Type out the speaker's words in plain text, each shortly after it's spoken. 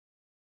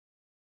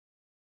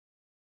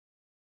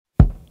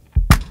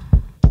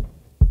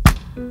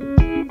There's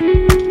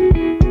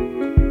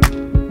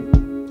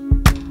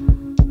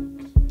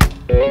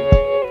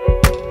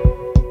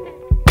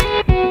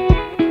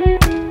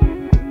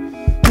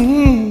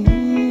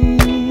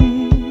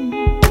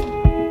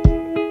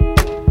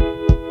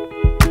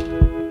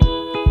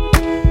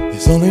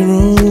only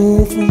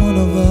room for one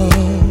of us.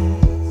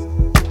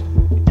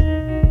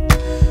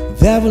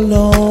 That will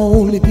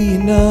only be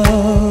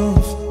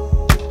enough.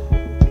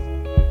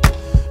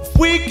 If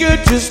we could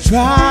just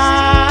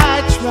try,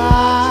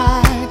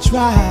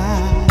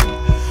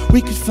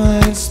 we could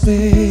find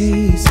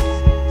space.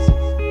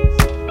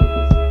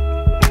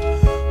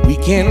 We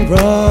can't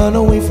run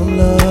away from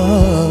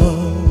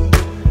love.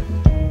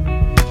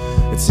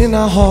 It's in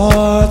our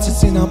hearts,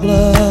 it's in our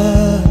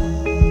blood.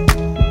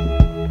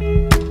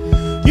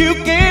 You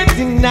can't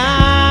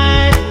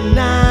deny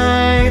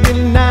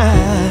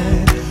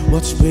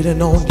what's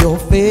written on your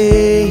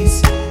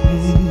face.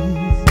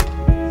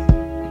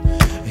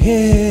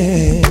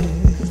 Yeah,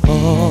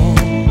 all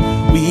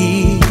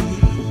we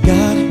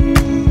got,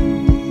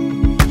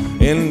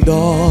 and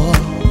all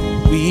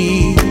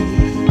we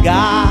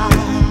got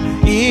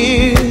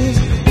is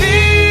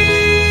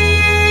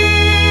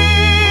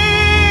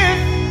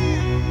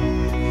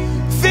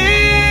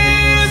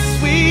this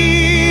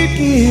sweet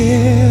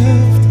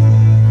gift.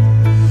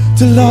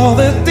 Till all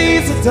the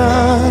deeds are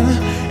done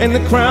and the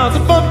crowns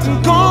are bumped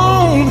and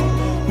gone,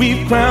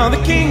 we've crowned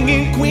the king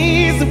and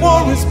queens, the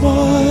war is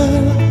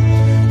won.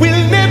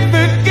 We'll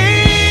never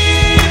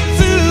get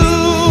to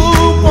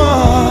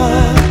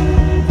one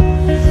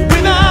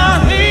with our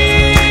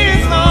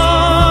hands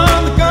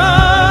on the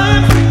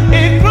gun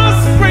and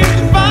cross the great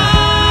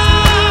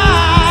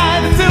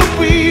divide until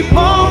we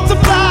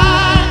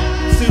multiply,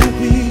 till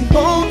we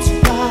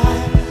multiply,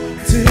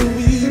 till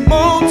we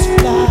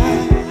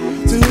multiply,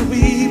 till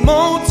we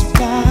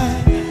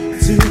multiply,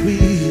 till we.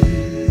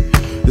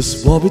 This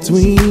war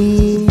between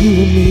you and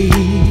me.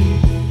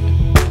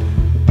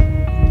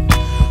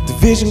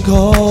 Division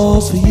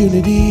calls for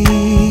unity.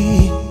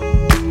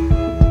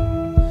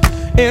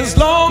 As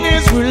long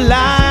as we're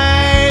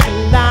alive,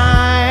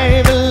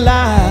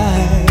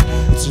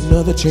 it's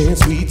another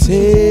chance we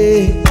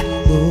take.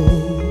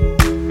 Oh,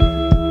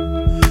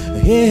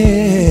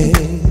 yeah,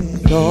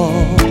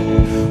 all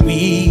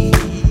we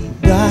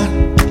got,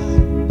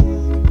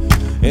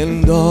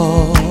 and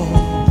all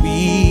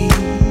we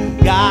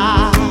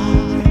got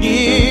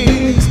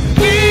is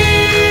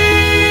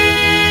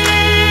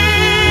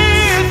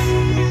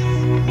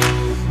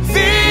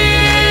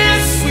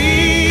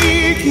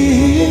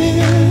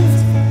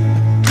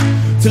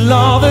till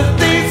all the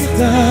things are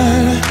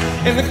done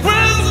and the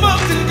crowns are up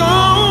and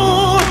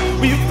gone.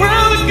 We've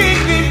crowned the king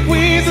and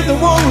queens and the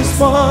war is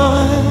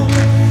won.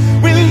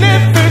 We'll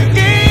never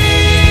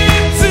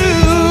get to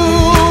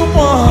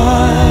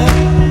one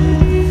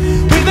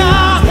with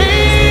our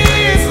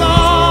hands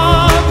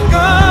on the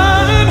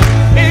gun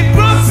and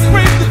cross the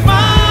great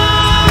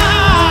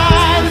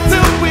divide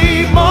until we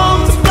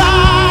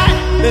multiply.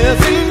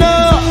 There's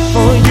enough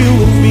for you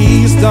and me.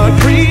 Start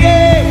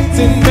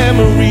creating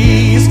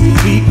memories.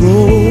 We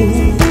grow.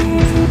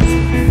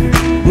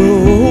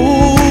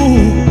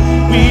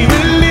 We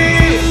will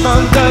live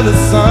under the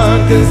sun,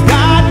 'cause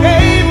God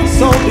gave us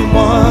only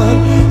one.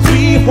 We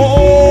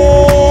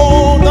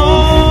hold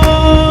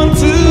on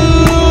to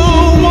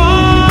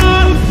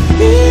one.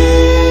 Is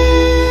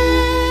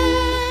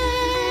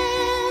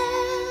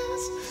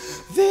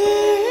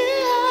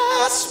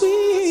this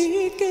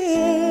sweet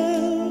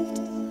gift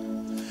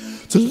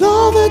till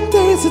all the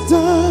days are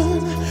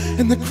done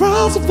and the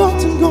crowds are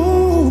bumped and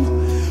gone.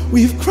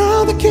 We've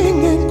crowned the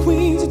king and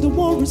queens and the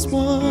war is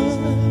won.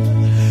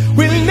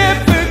 We'll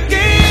never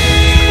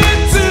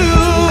get to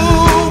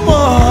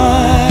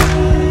one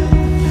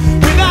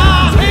with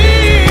our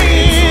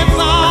hands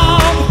on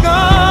the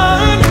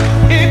gun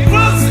and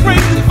cross the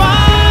great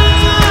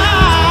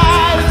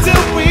divide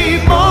until we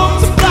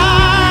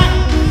multiply,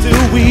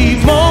 till we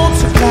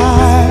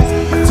multiply,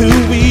 till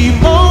we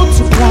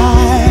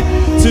multiply,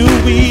 till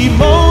we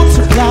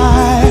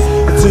multiply,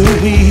 till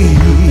we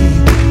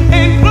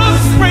and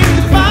cross the great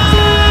divide.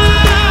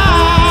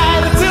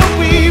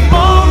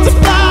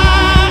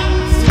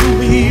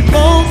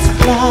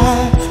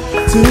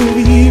 Till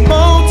we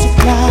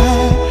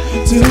multiply,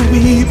 till we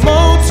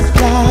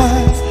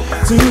multiply,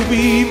 till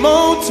we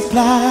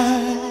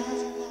multiply.